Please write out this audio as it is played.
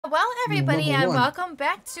well everybody, Level and one. welcome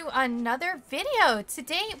back to another video.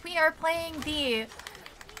 Today we are playing the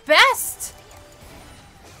best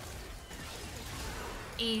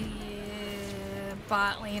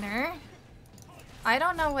bot laner. I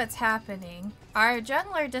don't know what's happening. Our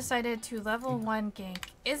jungler decided to level 1 gank.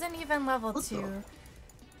 Isn't even level 2. Whoa,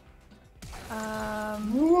 I'm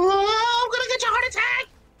gonna get your heart attack!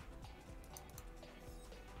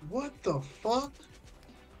 What the fuck?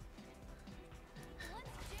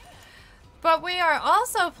 But we are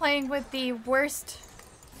also playing with the worst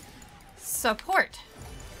support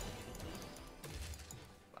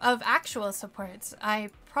of actual supports. I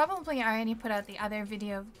probably already put out the other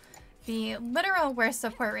video. The literal worst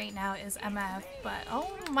support right now is MF, but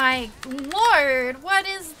oh my lord, what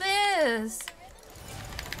is this?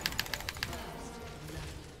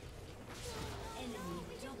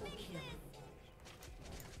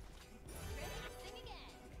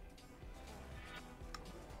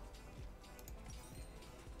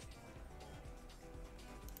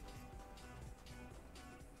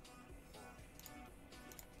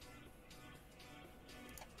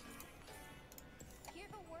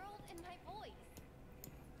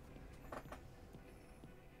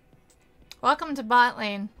 Welcome to bot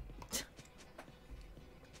lane.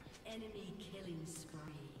 Enemy killing spree.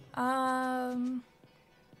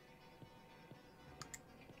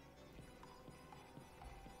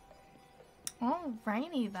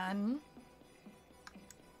 Alrighty then.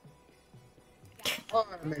 Oh,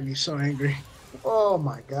 that made me so angry. Oh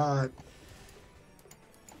my god.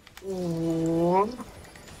 Ooh.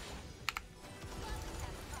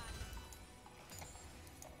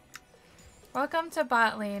 Welcome to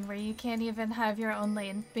bot lane, where you can't even have your own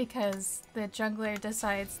lane because the jungler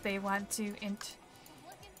decides they want to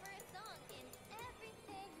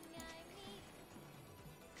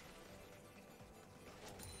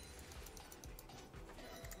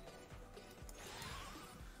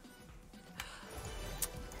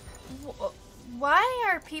Why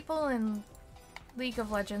are people in League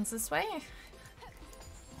of Legends this way?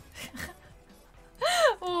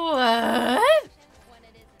 What?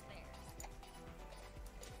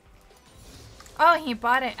 Oh, he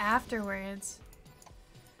bought it afterwards.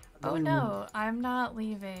 Oh no, I'm not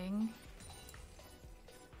leaving.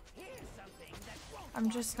 I'm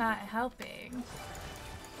just not helping.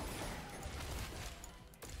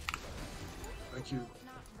 Thank you.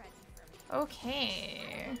 Okay.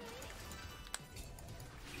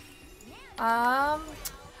 I'm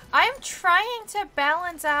trying to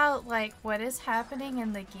balance out like what is happening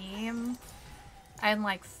in the game and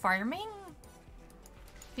like farming,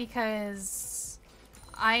 because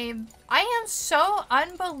I am so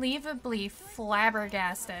unbelievably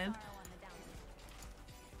flabbergasted.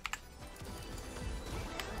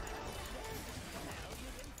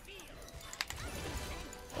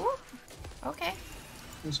 Ooh, okay.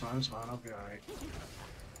 It's fine, I'll be alright.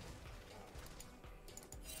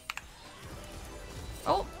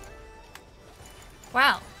 Oh!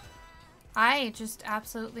 Wow. I just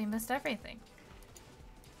absolutely missed everything.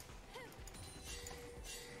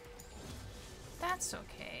 That's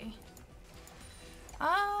okay.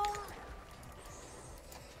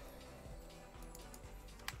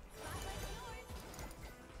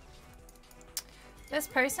 This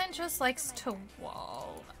person just likes to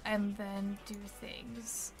wall and then do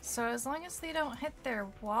things. So as long as they don't hit their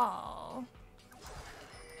wall.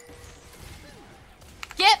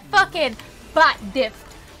 Get fucking bot dipped,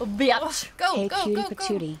 bitch. Go, Hey, go, cutie go, go.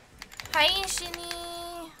 patootie. Hi,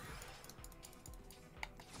 Shinny.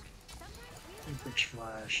 It's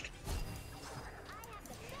flashed.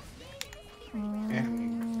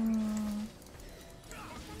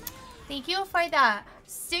 Thank you for the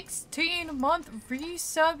 16-month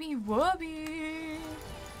resubby wubby.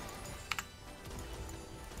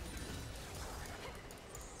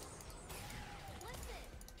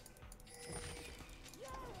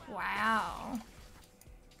 Wow.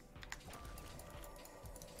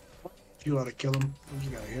 If you ought to kill him, you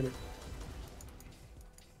just gotta hit it.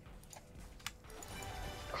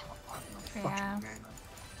 Oh, Yeah. fucking man.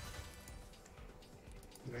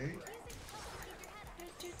 Wait.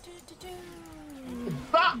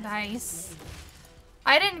 Nice.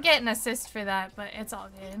 I didn't get an assist for that, but it's all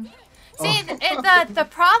good. See, Oh. the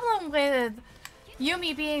problem with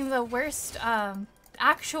Yuumi being the worst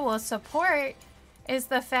actual support is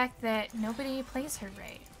the fact that nobody plays her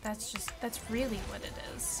right. That's really what it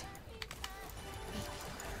is.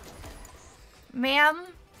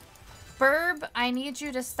 Ma'am, burb, I need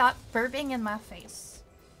you to stop burping in my face.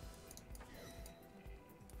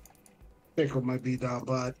 Pickle might be down,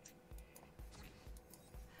 but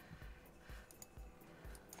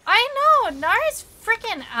I know, Nara's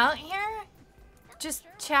freaking out here, just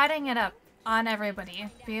chatting it up on everybody,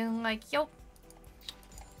 being like, "Yo,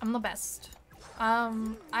 I'm the best."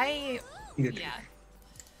 Yeah.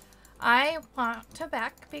 I want to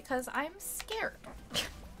back because I'm scared.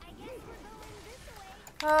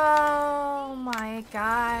 Oh my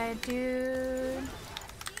god, dude.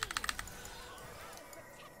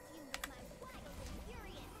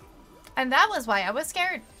 And that was why I was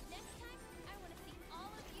scared.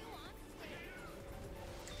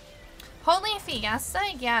 Holy Fiesta?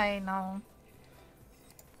 Yeah, I know.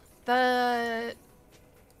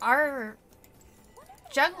 Our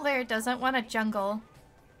jungler doesn't want to jungle.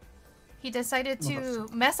 He decided to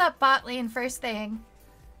mess up bot lane first thing.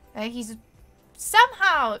 He's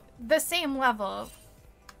somehow the same level.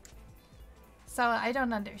 So I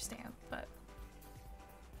don't understand, but...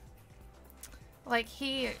 Like,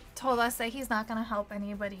 he told us that he's not gonna help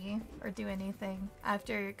anybody or do anything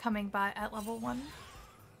after coming bot at level 1.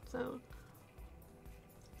 So...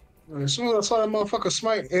 As soon as I saw that motherfucker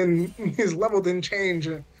smite and his level didn't change,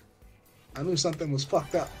 I knew something was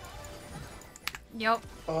fucked up. Yep.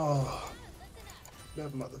 Oh,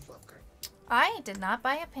 that motherfucker. I did not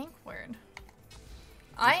buy a pink word.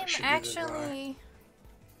 I'm actually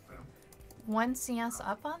 1 CS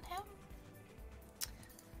up on him.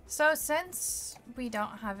 So since we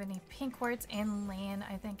don't have any pink words in lane,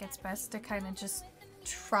 I think it's best to kind of just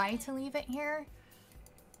try to leave it here.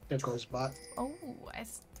 There goes bot. Oh,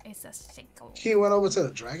 it's a single. He went over to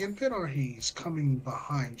the dragon pit, or he's coming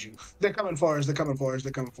behind you? They're coming for us. They're coming for us.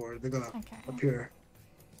 They're coming for us. They're gonna appear.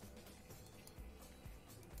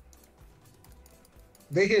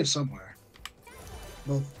 They here somewhere.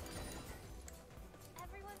 Both.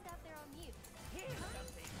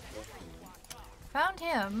 Found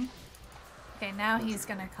him. Okay, now he's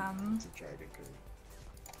gonna come.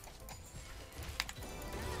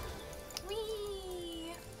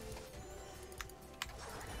 Whee!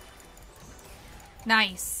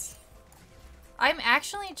 Nice. I'm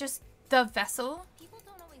actually just the vessel.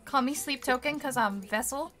 Call me sleep token because I'm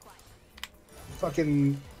vessel.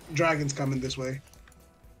 Fucking dragons coming this way.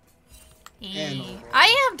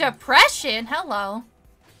 I am depression. Hello.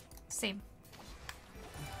 Same.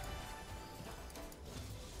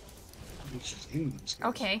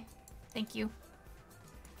 Okay. Thank you.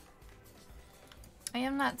 I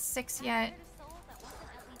am not 6 yet.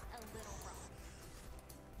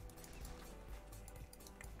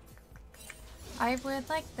 I would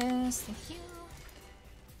like this. Thank you.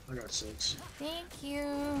 I got 6. Thank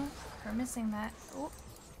you for missing that. Oh.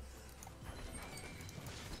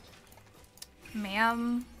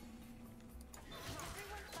 Ma'am.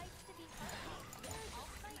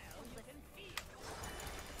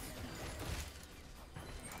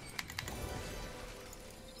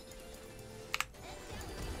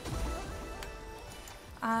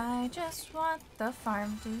 I just want the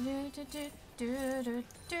farm. Do do do do do do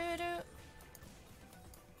do do.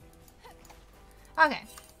 Okay,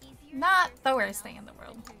 not the worst thing in the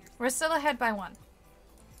world. We're still ahead by 1.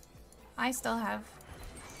 I still have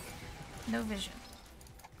no vision.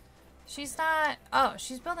 She's not. Oh,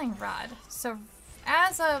 she's building rod. So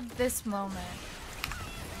as of this moment.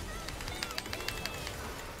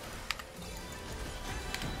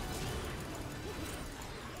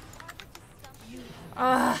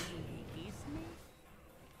 Ugh.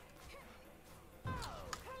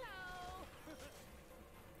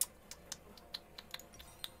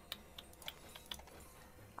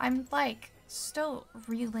 I'm like still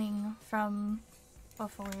reeling from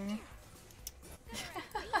before.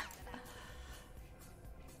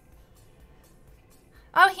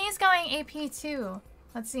 Oh, he's going AP too.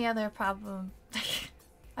 That's the other problem.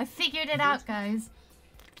 I figured it out, guys.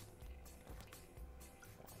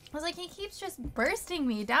 I was like, he keeps just bursting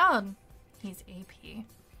me down. He's AP.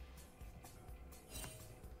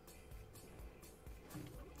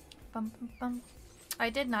 Bum, bum, bum. I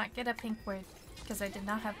did not get a pink word because I did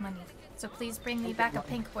not have money. So please bring me back a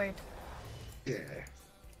pink word. Yeah.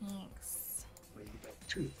 Thanks. Bring you back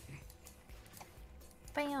too.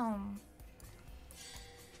 Bam.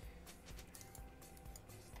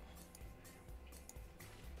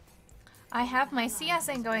 I have my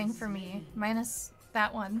CSing going for me, minus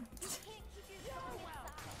that one.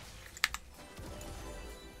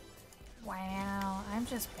 Wow, I'm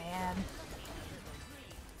just bad.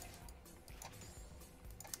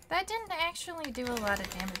 That didn't actually do a lot of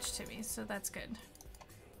damage to me, so that's good.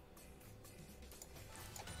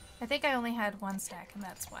 I think I only had 1 stack, and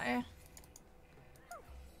that's why.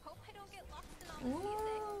 Ooh.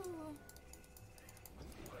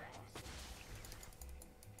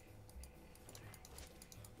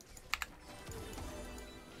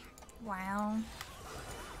 Wow.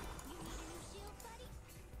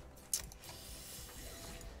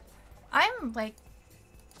 I'm like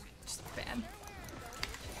just bad.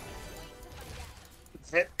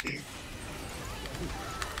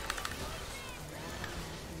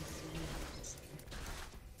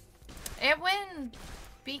 It would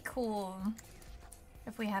be cool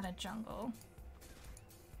if we had a jungle.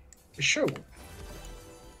 Sure.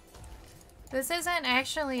 This isn't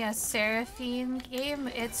actually a Seraphine game,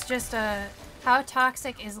 it's just a How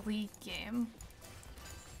Toxic is League game.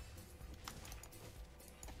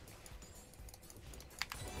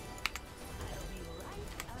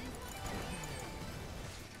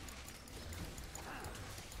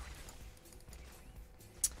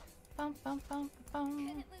 Bum, bum, bum,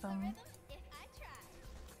 bum, bum.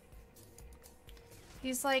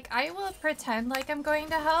 He's like, I will pretend like I'm going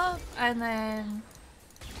to help, and then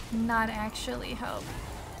not actually help.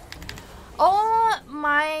 Oh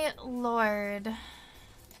my lord.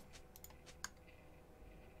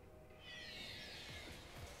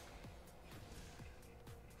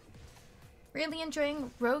 Really enjoying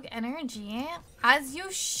Rogue Energy, as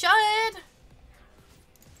you should.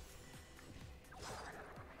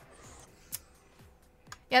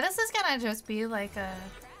 Yeah, this is gonna just be like a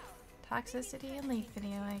toxicity and leak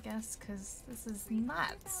video, I guess, because this is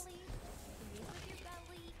nuts.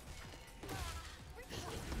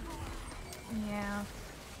 Yeah,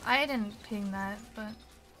 I didn't ping that, but...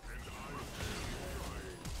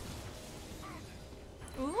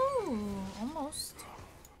 Ooh, almost.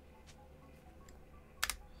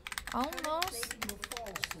 Almost.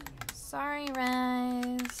 Sorry,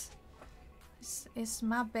 Rise. It's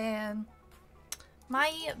my bad.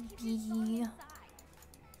 Might be.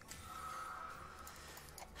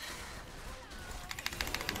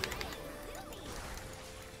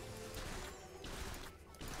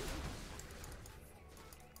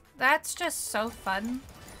 That's just so fun.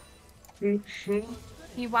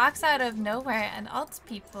 He walks out of nowhere and ults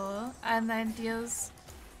people and then deals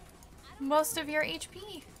most of your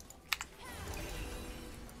HP.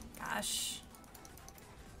 Gosh.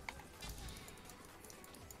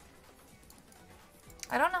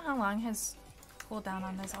 I don't know how long his cooldown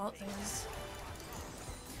on his ult is.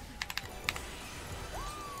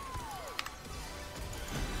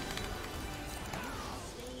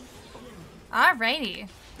 Alrighty.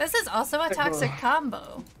 This is also a toxic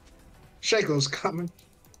combo. Shaco's coming.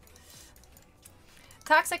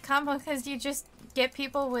 Toxic combo because you just get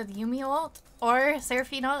people with Yuumi ult or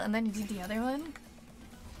Seraphine ult and then you do the other one.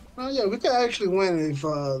 Oh yeah, we could actually win if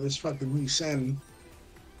this fucking Lee Sin.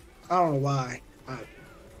 I don't know why. I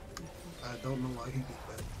don't know why he did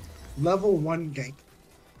that. Level 1 gank.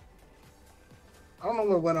 I don't know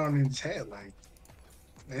what went on in his head. Like,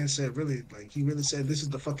 man said, really, like he really said, "This is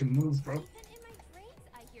the fucking move, bro."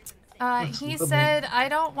 He said, "I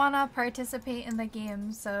don't want to participate in the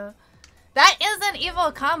game," so that is an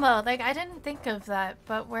evil combo. Like, I didn't think of that,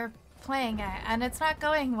 but we're playing it, and it's not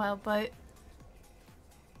going well, but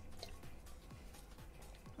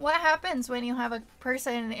what happens when you have a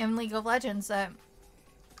person in League of Legends that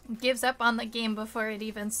gives up on the game before it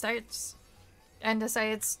even starts and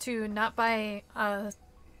decides to not buy a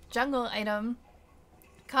jungle item,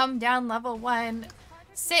 come down level 1,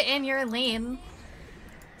 sit in your lane,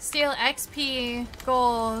 steal XP,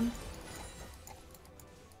 gold.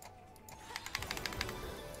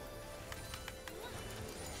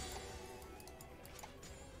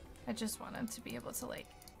 I just wanted to be able to, like,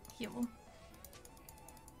 heal.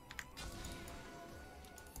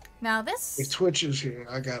 Now this... If Twitch is here,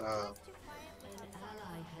 I got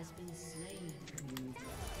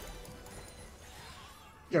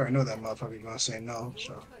you already know that motherfucker's gonna say no,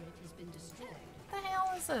 so. What the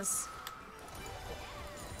hell is this?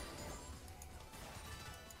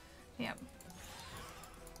 Yep.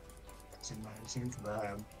 Seems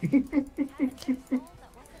bad.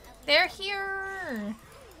 They're here!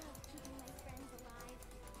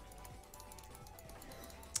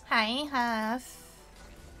 Hi, Huff.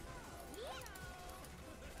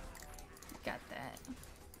 Got that.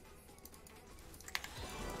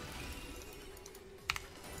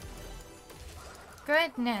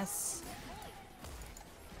 Goodness.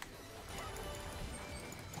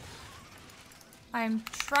 I'm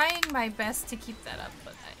trying my best to keep that up,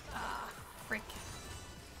 but frick.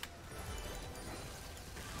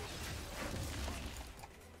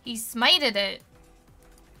 He smited it.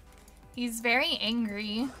 He's very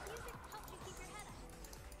angry.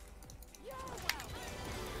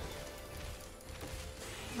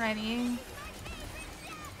 Ready?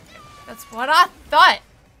 That's what I thought.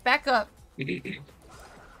 Back up.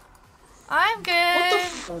 I'm What good.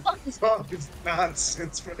 the fuck is all this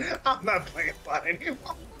nonsense? I'm not playing bot anymore.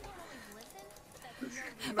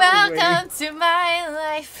 No Welcome way. to my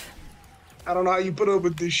life. I don't know how you put up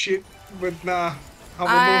with this shit, but nah, I will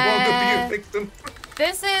no longer be a victim.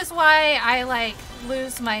 This is why I like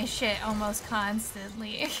lose my shit almost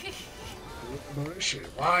constantly. Shit.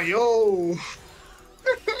 Why, yo?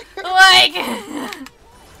 Like,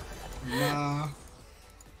 Nah,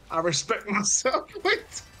 I respect myself way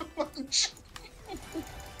too much.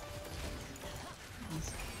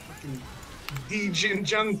 Fucking degen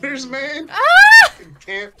junglers, man. ah!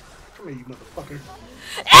 Can't. Come here, you motherfucker.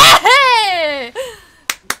 Hey!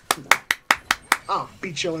 I'll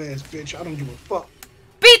beat your ass, bitch. I don't give a fuck.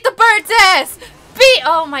 Beat the bird's ass! Beat!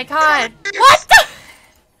 Oh my god. What the?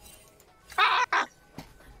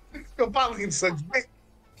 Yo, Pauline sucks dick.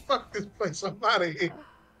 Fuck this place. I'm out of here.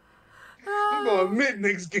 I'm going mid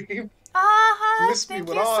next game. Miss me Thank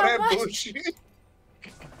with you all so that much. bullshit.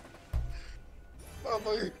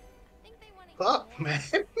 Motherfucker. Fuck, man.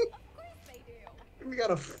 We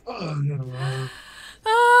gotta. Oh, no.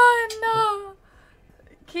 Oh no.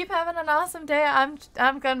 Keep having an awesome day.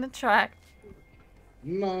 I'm gonna try.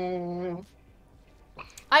 No.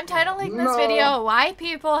 I'm titling this No. video Why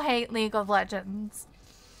People Hate League of Legends.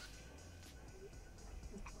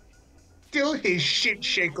 Still his shit,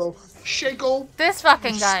 Shaco. Shaco. This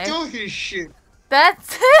fucking guy. Still his shit.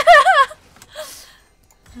 That's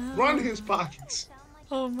Run his pockets.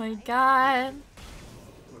 oh my god.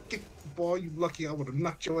 Get the ball, you lucky. I would have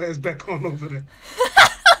knocked your ass back on over there.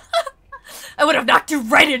 I would have knocked you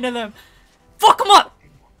right into them. Fuck them up.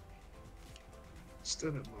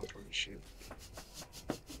 Still that motherfucking shit.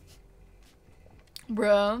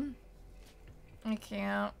 Bro. I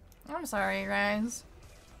can't. I'm sorry, guys.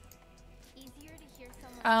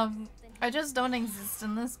 I just don't exist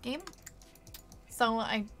in this game. So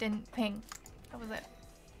I didn't ping. That was it.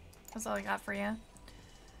 That's all I got for you.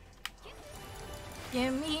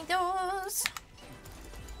 Give me those.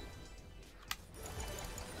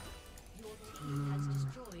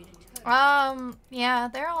 Yeah,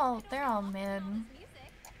 they're all mid.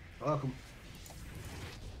 Welcome.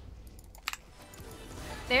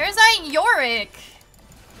 There's a Yorick.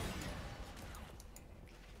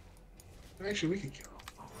 Actually, we can kill him.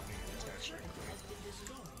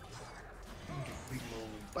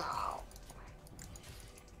 Wow.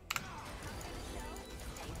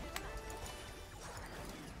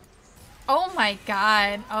 Oh my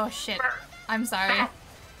god. Oh shit. I'm sorry.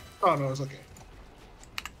 Oh no, it's okay.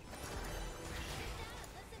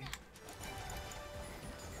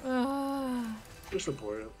 Just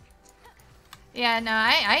report it. Yeah, no,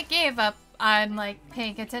 I gave up on like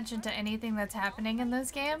paying attention to anything that's happening in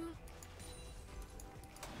this game.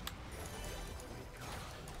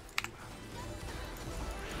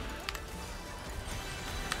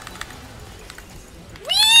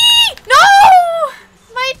 Whee! No!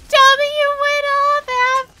 My W went off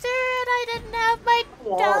after and I didn't have my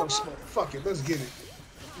Oh, double. smoke. Fuck it, let's get it.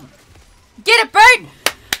 Get it, bird!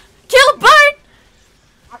 Kill a bird!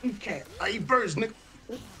 I eat cat. I eat birds, nigga.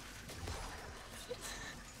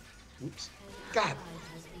 Oops. God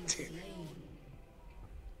damn it.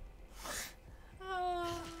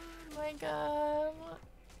 Oh my god.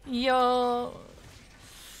 Yo.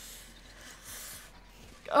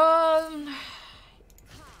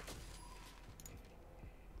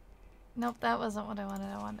 Nope, that wasn't what I wanted.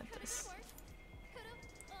 I wanted this.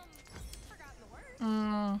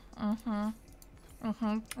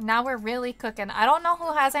 Now we're really cooking. I don't know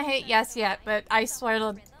who hasn't hit yes yet, but I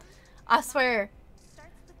swear I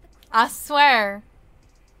swear.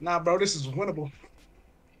 Nah, bro, this is winnable.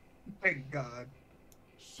 Thank God.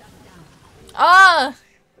 Oh!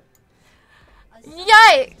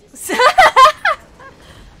 Yikes!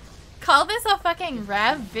 Call this a fucking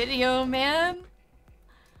rap video, man.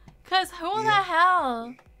 Cause who the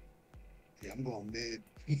hell? Yeah, I'm going mid.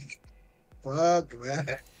 Fuck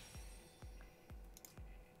that.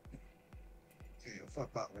 Yeah,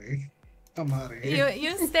 fuck that way. I'm out of here.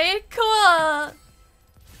 You stayed cool.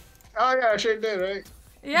 Oh yeah, I sure did, right?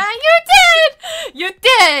 Yeah, you did! You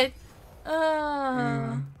did!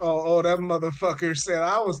 Yeah. Oh, that motherfucker said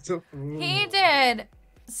I was too. He did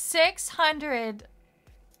 600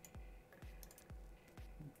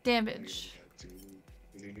 damage.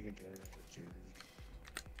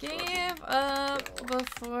 Gave up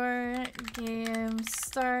before game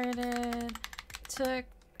started.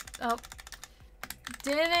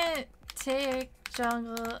 Didn't take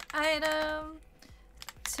jungle item.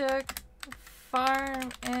 Took farm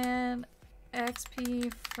and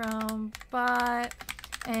XP from bot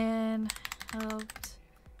and helped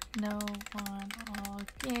no one all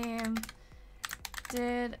game.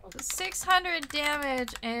 did 600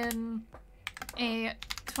 damage in a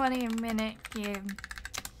 20-minute game.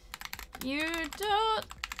 You don't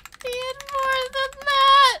need more than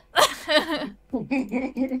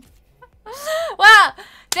that! Wow!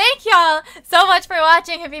 Thank y'all so much for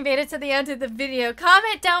watching. If you made it to the end of the video,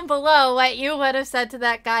 comment down below what you would have said to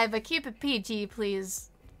that guy, but keep it PG, please.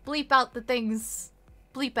 Bleep out the things.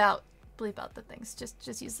 Bleep out the things.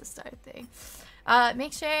 Just use the star thing.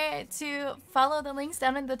 Make sure to follow the links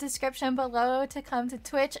down in the description below to come to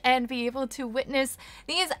Twitch and be able to witness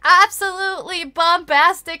these absolutely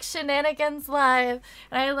bombastic shenanigans live.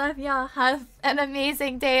 And I love y'all. Have an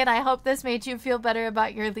amazing day, and I hope this made you feel better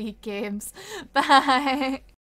about your League games. Bye.